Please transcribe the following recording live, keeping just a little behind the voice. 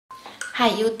Hi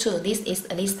YouTube, this is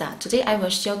Elisa. Today I will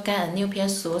show you a new pair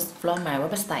of shoes from my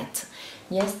website.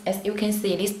 Yes, as you can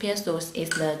see, this pair of shoes is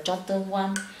the Jordan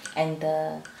 1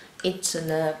 and it's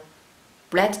the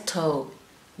Bred toe.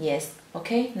 Yes,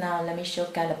 okay, now let me show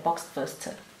you the box first.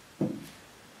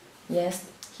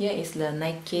 Yes, here is the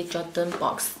Nike Jordan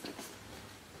box.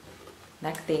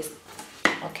 Like this.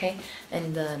 Okay,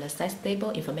 and the size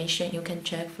table information you can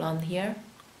check from here.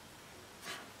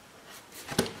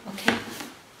 Okay.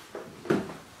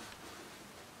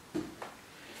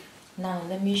 Now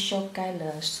let me show you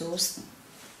the shoes.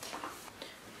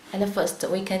 And first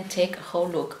we can take a whole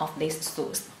look of these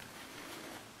shoes.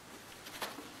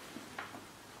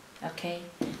 Okay,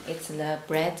 it's the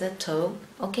Bred toe.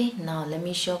 Okay, now let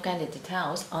me show you the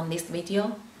details on this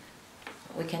video.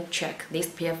 We can check this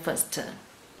pair first.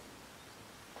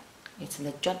 It's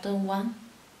the Jordan 1.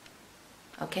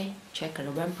 Okay, check the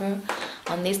bumper.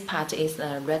 On this part is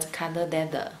a red color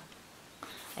leather,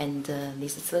 and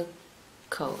this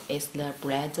circle is the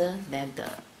Bred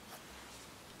leather.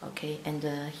 Okay, and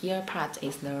here part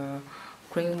is the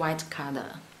green white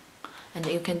color, and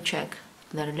you can check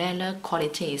the leather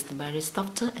quality is very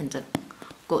soft and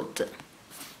good,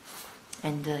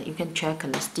 and you can check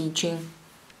the stitching.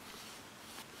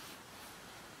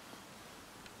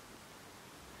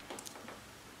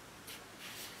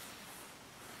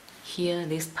 Here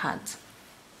this part.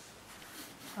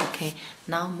 Okay,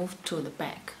 now move to the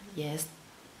back. Yes,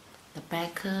 the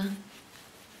back, the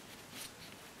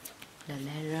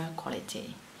leather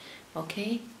quality.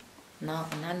 Okay, now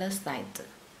another side.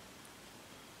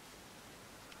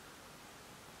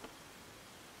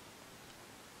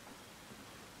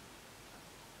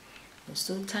 The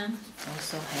sultan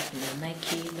also have the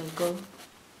Nike logo.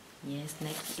 Yes,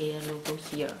 Nike Air logo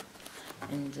here,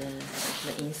 and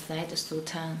the inside the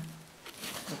sultan.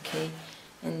 Okay,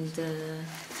 and the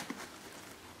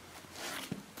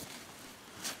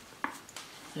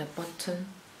button.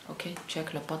 Okay,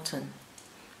 check the button.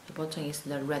 The button is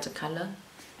the red color.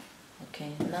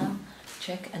 Okay, now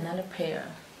check another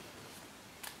pair.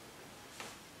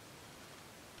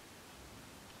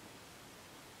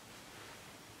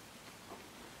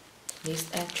 This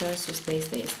actual shoe is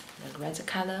the red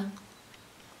color.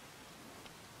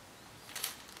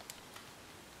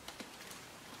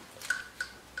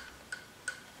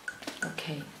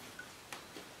 Okay.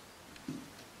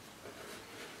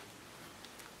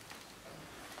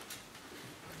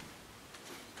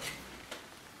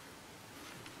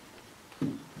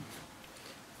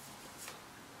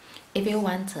 If you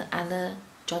want other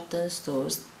Jordan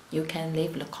shoes, you can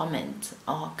leave a comment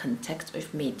or contact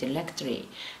with me directly.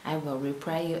 I will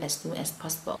reply you as soon as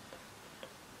possible.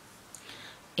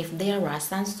 If there are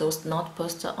some shoes not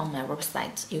posted on my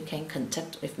website, you can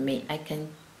contact with me. I can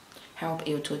help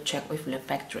you to check with the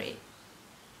factory.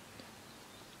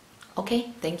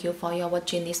 Okay, thank you for your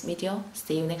watching this video.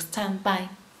 See you next time. Bye.